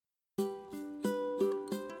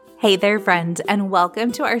Hey there, friend, and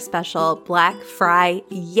welcome to our special Black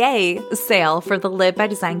Fri-YAY sale for the Live by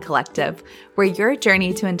Design Collective, where your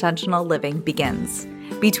journey to intentional living begins.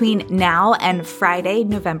 Between now and Friday,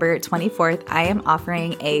 November 24th, I am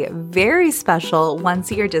offering a very special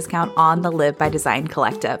once-a-year discount on the Live by Design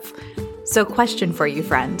Collective. So question for you,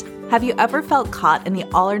 friend. Have you ever felt caught in the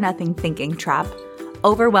all-or-nothing thinking trap?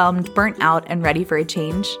 Overwhelmed, burnt out, and ready for a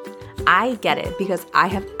change? I get it because I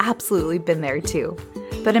have absolutely been there too.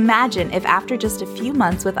 But imagine if after just a few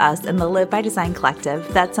months with us in the Live by Design Collective,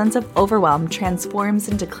 that sense of overwhelm transforms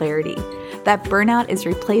into clarity, that burnout is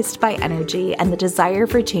replaced by energy, and the desire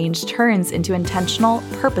for change turns into intentional,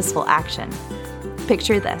 purposeful action.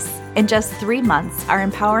 Picture this. In just 3 months, our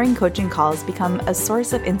empowering coaching calls become a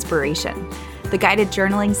source of inspiration. The guided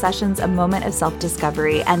journaling sessions, a moment of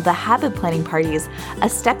self-discovery, and the habit planning parties, a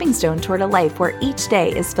stepping stone toward a life where each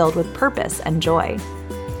day is filled with purpose and joy.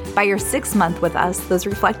 By your 6th month with us, those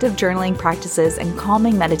reflective journaling practices and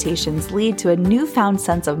calming meditations lead to a newfound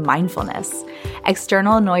sense of mindfulness.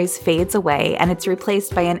 External noise fades away, and it's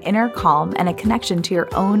replaced by an inner calm and a connection to your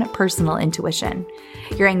own personal intuition.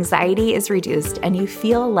 Your anxiety is reduced, and you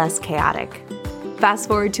feel less chaotic. Fast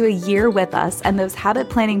forward to a year with us, and those habit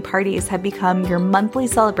planning parties have become your monthly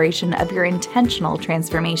celebration of your intentional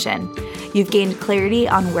transformation. You've gained clarity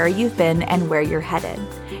on where you've been and where you're headed.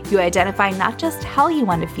 You identify not just how you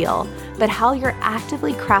want to feel, but how you're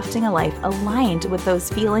actively crafting a life aligned with those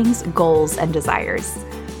feelings, goals, and desires.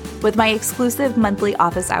 With my exclusive monthly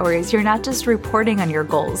office hours, you're not just reporting on your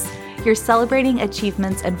goals, you're celebrating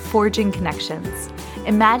achievements and forging connections.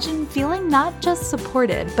 Imagine feeling not just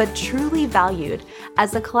supported, but truly valued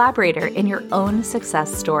as a collaborator in your own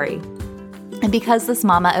success story. And because this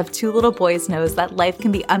mama of 2 little boys knows that life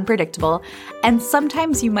can be unpredictable, and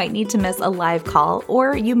sometimes you might need to miss a live call,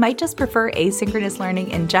 or you might just prefer asynchronous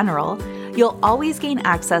learning in general, you'll always gain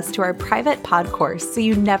access to our private pod course so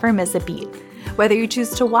you never miss a beat. Whether you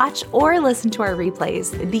choose to watch or listen to our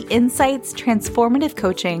replays, the insights, transformative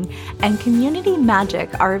coaching, and community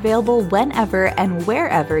magic are available whenever and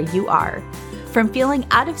wherever you are. From feeling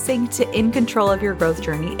out of sync to in control of your growth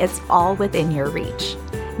journey, it's all within your reach.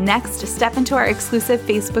 Next, step into our exclusive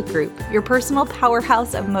Facebook group, your personal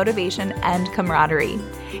powerhouse of motivation and camaraderie.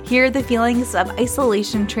 Here, the feelings of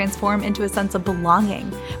isolation transform into a sense of belonging,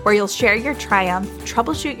 where you'll share your triumph,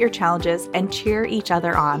 troubleshoot your challenges, and cheer each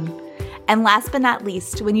other on. And last but not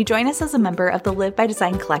least, when you join us as a member of the Live by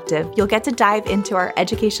Design Collective, you'll get to dive into our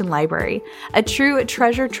education library, a true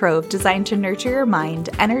treasure trove designed to nurture your mind,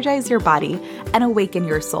 energize your body, and awaken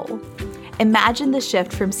your soul. Imagine the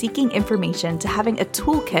shift from seeking information to having a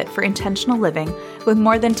toolkit for intentional living with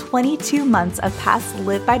more than 22 months of past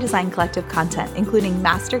Live by Design Collective content, including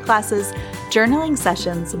masterclasses, journaling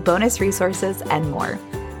sessions, bonus resources, and more.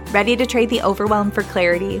 Ready to trade the overwhelm for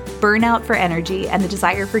clarity, burnout for energy, and the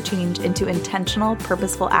desire for change into intentional,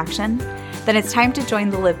 purposeful action? Then it's time to join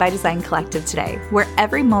the Live by Design Collective today, where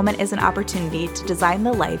every moment is an opportunity to design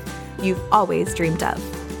the life you've always dreamed of.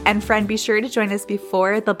 And friend, be sure to join us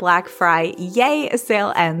before the Black Fri-YAY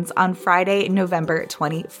sale ends on Friday, November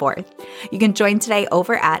 24th. You can join today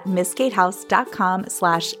over at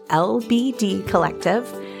misskatehouse.com/LBD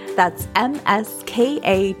collective. That's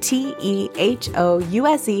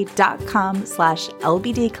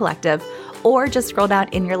MSKATEHOUSE.com/LBD collective, or just scroll down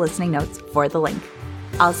in your listening notes for the link.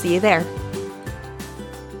 I'll see you there.